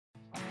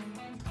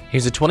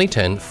Here's a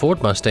 2010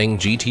 Ford Mustang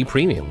GT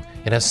Premium.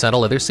 It has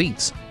saddle leather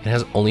seats. It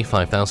has only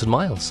 5,000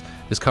 miles.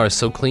 This car is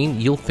so clean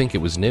you'll think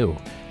it was new.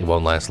 It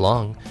won't last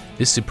long.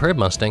 This superb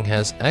Mustang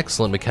has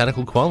excellent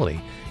mechanical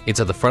quality. It's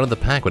at the front of the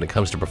pack when it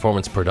comes to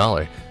performance per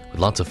dollar, with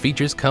lots of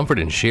features, comfort,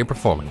 and sheer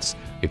performance.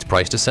 It's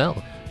priced to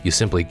sell. You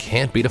simply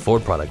can't beat a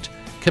Ford product.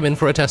 Come in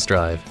for a test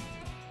drive.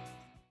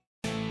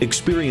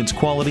 Experience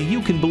quality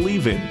you can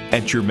believe in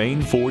at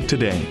Germain Ford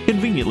today.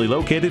 Conveniently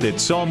located at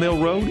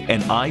Sawmill Road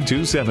and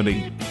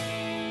I-270.